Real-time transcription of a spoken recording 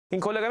In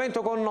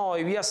collegamento con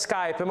noi via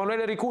Skype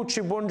Emanuele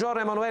Ricucci.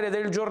 Buongiorno Emanuele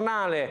del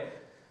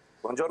Giornale.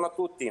 Buongiorno a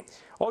tutti.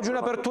 Oggi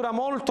un'apertura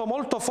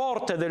molto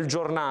forte del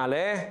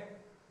Giornale.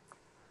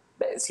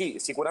 Beh, sì,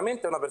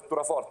 sicuramente è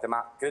un'apertura forte,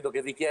 ma credo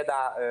che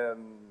richieda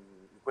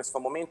in questo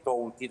momento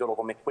un titolo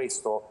come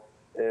questo,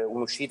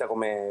 un'uscita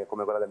come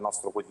quella del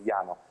nostro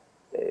quotidiano.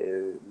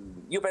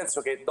 Io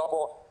penso che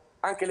dopo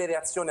anche le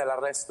reazioni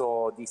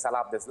all'arresto di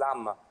Salah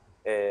Abdeslam,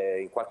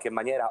 in qualche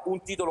maniera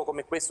un titolo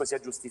come questo sia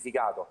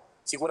giustificato.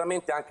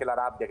 Sicuramente anche la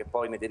rabbia che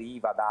poi ne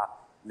deriva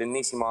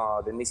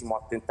dall'ennesimo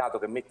attentato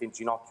che mette in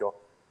ginocchio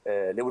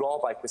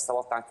l'Europa e questa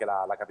volta anche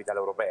la capitale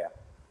europea.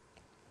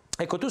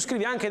 Ecco, tu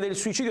scrivi anche del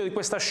suicidio di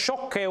questa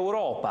sciocca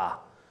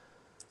Europa.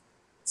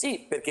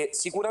 Sì, perché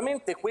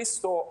sicuramente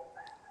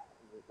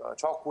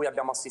ciò a cui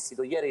abbiamo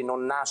assistito ieri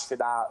non nasce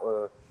da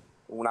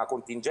una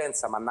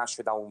contingenza, ma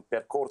nasce da un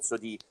percorso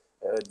di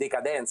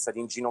decadenza, di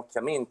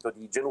inginocchiamento,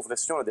 di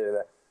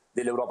genuflessione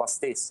dell'Europa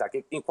stessa,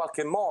 che in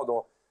qualche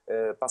modo,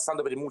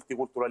 passando per il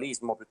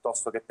multiculturalismo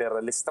piuttosto che per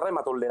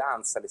l'estrema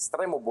tolleranza,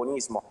 l'estremo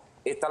buonismo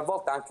e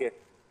talvolta anche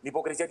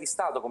l'ipocrisia di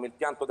Stato, come il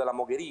pianto della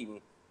Mogherini,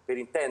 per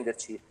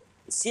intenderci,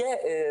 si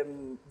è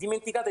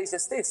dimenticata di se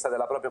stessa,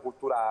 della propria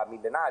cultura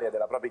millenaria,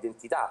 della propria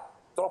identità,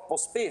 troppo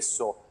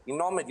spesso in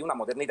nome di una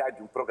modernità e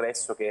di un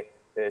progresso che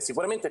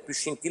sicuramente è più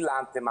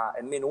scintillante ma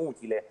è meno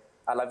utile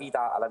alla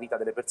vita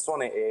delle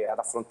persone e ad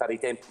affrontare i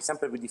tempi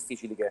sempre più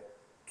difficili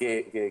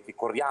che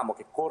corriamo,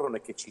 che corrono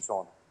e che ci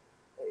sono.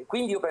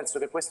 Quindi io penso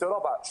che questa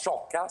Europa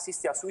sciocca si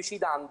stia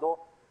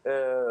suicidando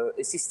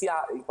e si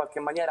stia in qualche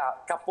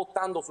maniera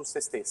cappottando su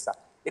se stessa,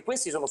 e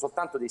questi sono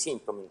soltanto dei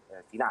sintomi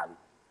finali.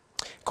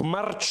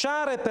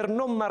 Marciare per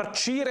non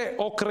marcire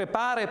o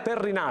crepare per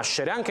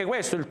rinascere, anche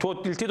questo il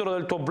titolo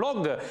del tuo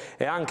blog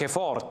è anche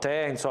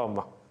forte,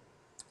 insomma.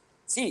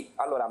 Sì,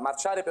 allora,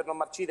 marciare per non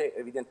marcire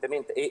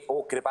evidentemente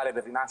o crepare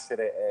per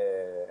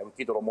rinascere è un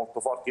titolo molto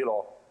forte. Io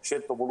l'ho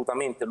scelto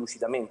volutamente,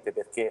 lucidamente,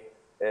 perché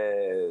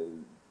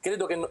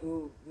credo che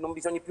non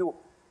bisogni più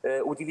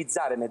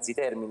utilizzare mezzi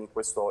termini in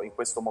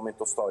questo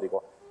momento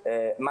storico.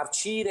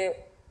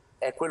 Marcire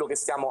è quello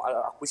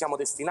a cui siamo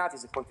destinati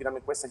se continuiamo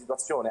in questa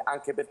situazione,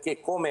 anche perché,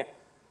 come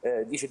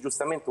dice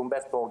giustamente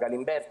Umberto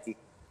Galimberti,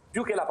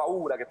 più che la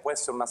paura, che può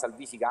essere una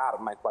salvifica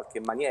arma in qualche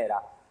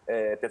maniera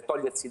per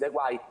togliersi dai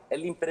guai, è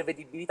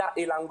l'imprevedibilità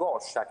e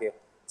l'angoscia che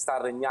sta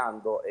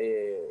regnando,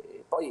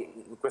 e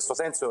poi in questo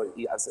senso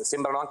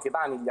sembrano anche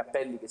vani gli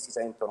appelli che si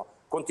sentono: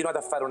 continuate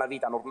a fare una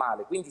vita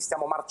normale. Quindi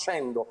stiamo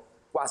marcendo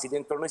quasi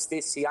dentro noi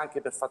stessi,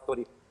 anche per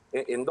fattori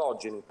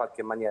endogeni in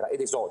qualche maniera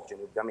ed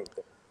esogeni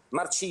ovviamente.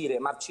 Marciare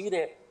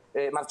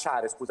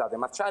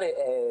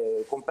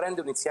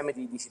comprende un insieme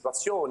di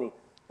situazioni,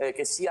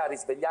 che sia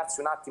risvegliarsi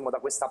un attimo da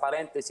questa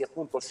parentesi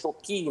appunto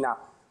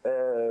sciocchina,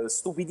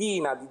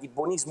 stupidina, di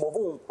buonismo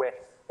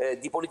ovunque,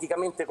 di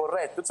politicamente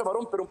corretto, insomma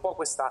rompere un po'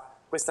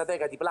 questa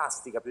teca di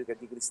plastica più che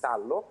di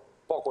cristallo,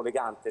 poco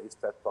elegante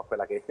rispetto a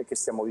quella che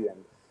stiamo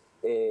vivendo.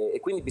 E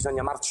quindi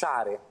bisogna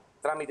marciare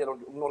tramite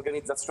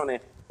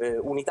un'organizzazione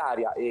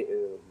unitaria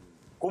e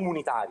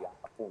comunitaria,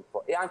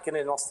 appunto, e anche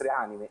nelle nostre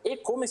anime, e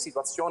come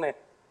situazione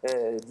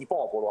di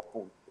popolo,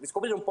 appunto,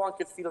 riscoprire un po'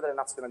 anche il filo delle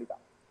nazionalità.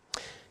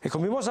 Ecco,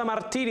 Mimosa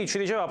Martini ci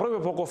diceva proprio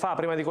poco fa,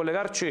 prima di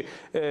collegarci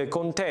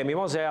con te,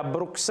 Mimosa è a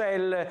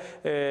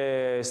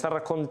Bruxelles, sta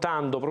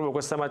raccontando proprio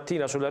questa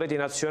mattina sulle reti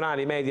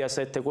nazionali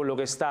Mediaset quello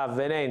che sta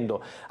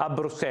avvenendo a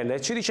Bruxelles,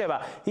 e ci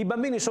diceva: i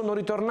bambini sono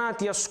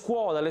ritornati a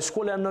scuola, le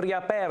scuole hanno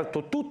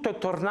riaperto, tutto è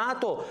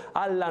tornato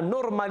alla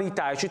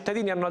normalità, i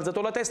cittadini hanno alzato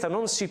la testa,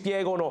 non si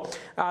piegano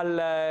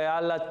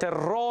al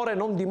terrore,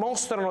 non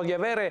dimostrano di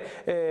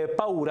avere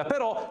paura.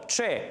 Però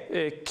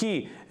c'è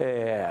chi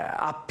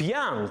ha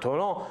pianto,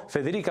 no?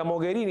 Federica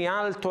Mogherini,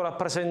 alto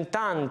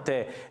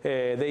rappresentante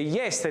degli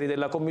esteri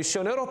della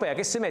Commissione europea,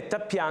 che si mette a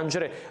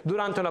piangere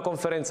durante una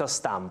conferenza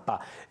stampa.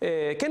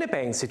 Che ne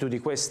pensi tu di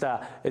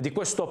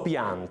questo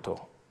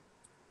pianto?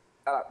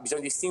 Allora,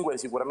 bisogna distinguere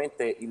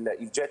sicuramente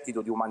il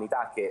gettito di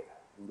umanità che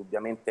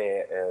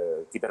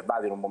indubbiamente ti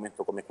pervade in un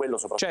momento come quello,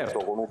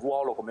 soprattutto con un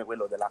ruolo come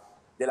quello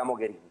della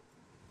Mogherini.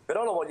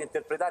 Però lo voglio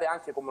interpretare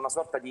anche come una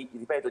sorta di,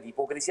 ripeto, di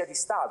ipocrisia di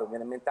Stato. Mi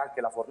viene in mente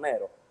anche la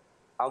Fornero.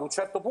 A un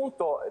certo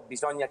punto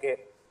bisogna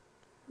che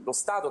lo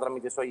Stato,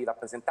 tramite i suoi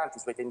rappresentanti, i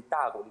suoi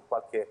tentacoli,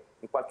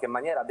 in qualche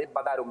maniera,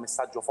 debba dare un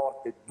messaggio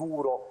forte,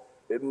 duro,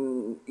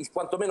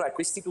 quantomeno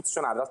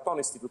istituzionale, dal tono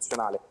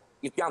istituzionale.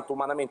 Il pianto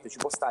umanamente ci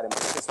può stare, ma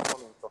in questo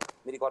momento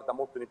mi ricorda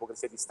molto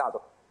un'ipocrisia di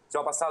Stato.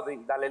 Siamo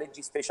passati dalle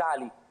leggi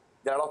speciali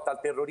della lotta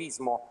al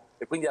terrorismo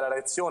e quindi alla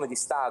reazione di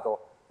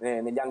Stato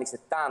negli anni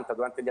 70,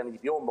 durante gli anni di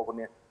piombo,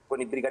 con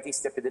i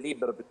brigatisti a piede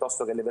libero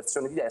piuttosto che le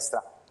versioni di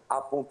destra,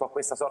 appunto a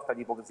questa sorta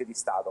di ipocrisia di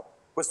Stato.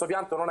 Questo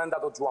pianto non è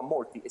andato giù a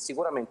molti e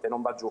sicuramente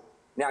non va giù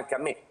neanche a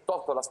me,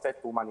 tolto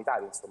l'aspetto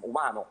umanitario, insomma,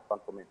 umano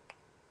quantomeno.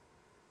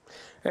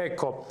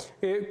 Ecco,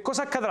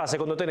 cosa accadrà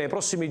secondo te nei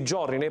prossimi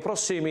giorni, nei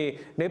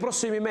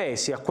prossimi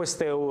mesi a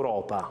questa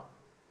Europa?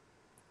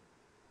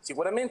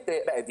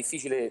 Sicuramente è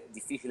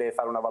difficile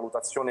fare una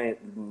valutazione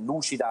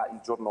lucida il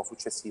giorno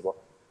successivo.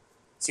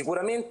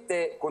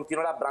 Sicuramente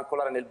continuerà a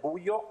brancolare nel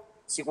buio,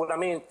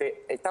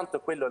 sicuramente, e tanto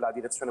è quello la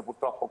direzione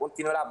purtroppo,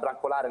 continuerà a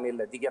brancolare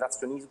nel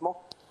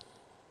dichiarazionismo,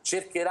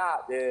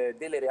 cercherà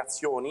delle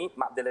reazioni,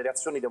 ma delle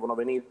reazioni devono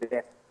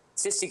venire,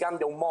 se si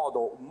cambia un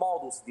modo, un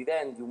modus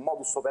vivendi, un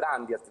modus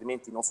operandi,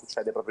 altrimenti non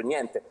succede proprio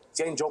niente,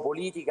 sia in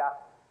geopolitica,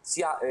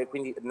 sia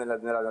quindi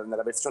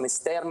nella versione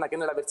esterna che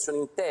nella versione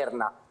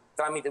interna,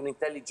 tramite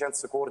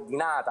un'intelligence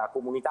coordinata,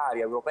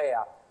 comunitaria,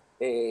 europea,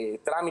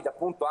 tramite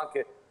appunto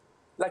anche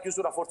la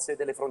chiusura forse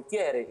delle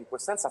frontiere, in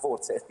questa senso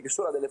forse, la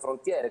chiusura delle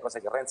frontiere, cosa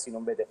che Renzi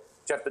non vede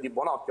certo di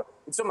buon occhio.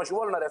 Insomma, ci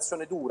vuole una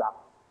reazione dura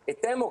e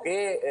temo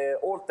che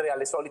oltre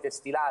alle solite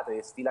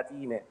stilate,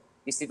 stilatine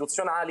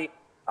istituzionali,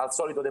 al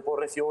solito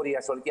deporre fiori,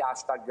 ai soliti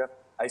hashtag,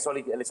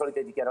 alle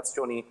solite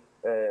dichiarazioni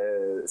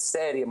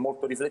serie e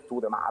molto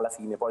riflettute, ma alla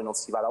fine poi non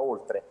si vada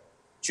oltre.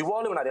 Ci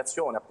vuole una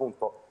reazione,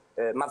 appunto,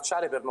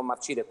 marciare per non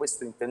marcire,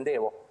 questo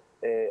intendevo,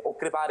 o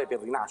crepare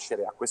per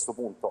rinascere a questo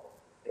punto.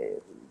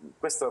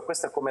 Questo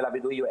è come la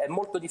vedo io. È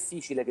molto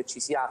difficile che ci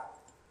sia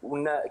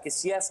che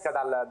si esca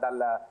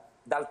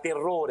dal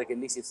terrore che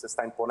l'ISIS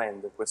sta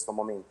imponendo in questo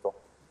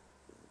momento,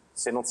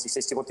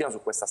 se si continua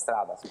su questa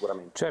strada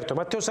sicuramente. Certo,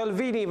 Matteo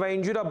Salvini va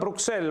in giro a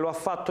Bruxelles, lo ha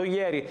fatto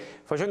ieri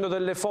facendo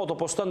delle foto,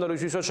 postandole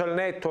sui social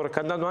network,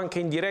 andando anche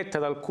in diretta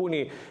da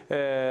alcuni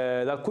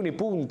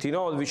punti,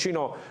 no?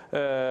 Vicino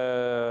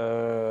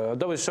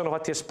dove si sono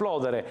fatti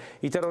esplodere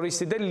i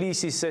terroristi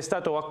dell'ISIS. È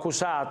stato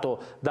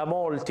accusato da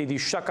molti di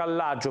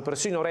sciacallaggio,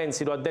 persino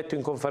Renzi lo ha detto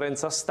in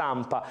conferenza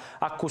stampa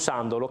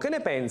accusandolo. Che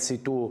ne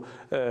pensi tu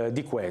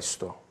di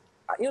questo?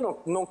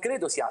 Io non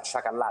credo sia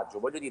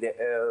sciacallaggio, voglio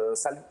dire,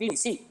 Salvini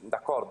sì,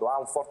 d'accordo, ha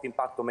un forte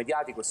impatto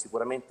mediatico e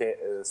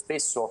sicuramente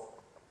spesso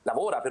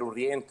lavora per un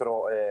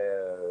rientro,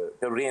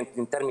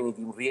 in termini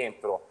di un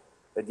rientro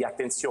di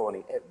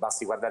attenzioni,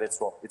 basti guardare il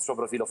suo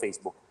profilo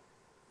Facebook.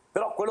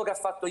 Però quello che ha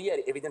fatto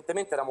ieri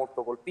evidentemente era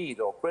molto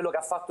colpito, quello che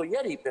ha fatto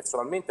ieri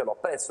personalmente lo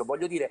apprezzo,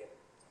 voglio dire,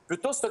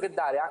 piuttosto che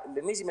dare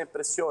l'ennesima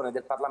impressione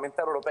del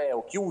parlamentare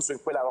europeo chiuso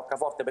in quella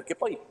roccaforte, perché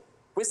poi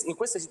in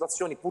queste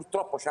situazioni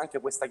purtroppo c'è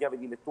anche questa chiave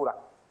di lettura,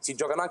 si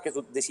giocano anche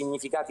su dei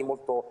significati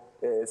molto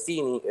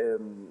fini,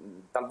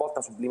 talvolta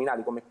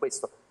subliminali come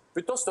questo,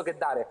 piuttosto che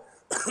dare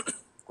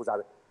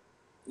scusate,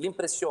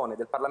 l'impressione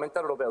del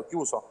parlamentare europeo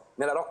chiuso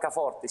nella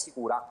roccaforte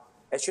sicura,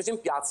 è sceso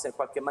in piazza in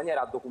qualche maniera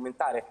a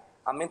documentare.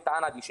 A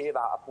Mentana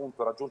diceva,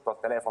 appunto raggiunto al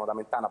telefono da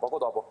Mentana poco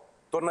dopo,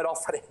 tornerò a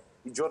fare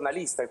il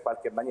giornalista in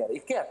qualche maniera,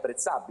 il che è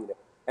apprezzabile.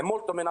 È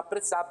molto meno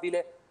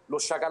apprezzabile lo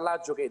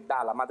sciacallaggio che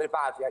dà la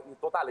madrepatria in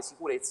totale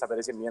sicurezza, per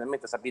esempio mi viene in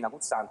mente Sabina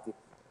Cuzzanti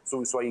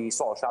sui suoi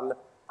social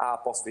ha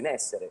posto in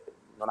essere.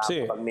 Non ha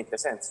totalmente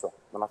senso,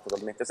 non ha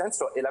totalmente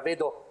senso, e la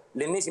vedo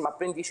l'ennesima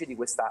appendice di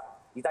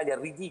questa Italia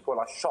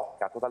ridicola,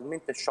 sciocca,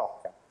 totalmente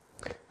sciocca.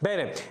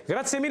 Bene,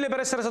 grazie mille per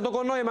essere stato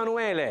con noi,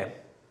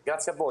 Emanuele.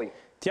 Grazie a voi.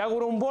 Ti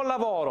auguro un buon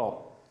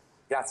lavoro.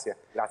 Grazie,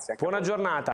 grazie. Buona giornata.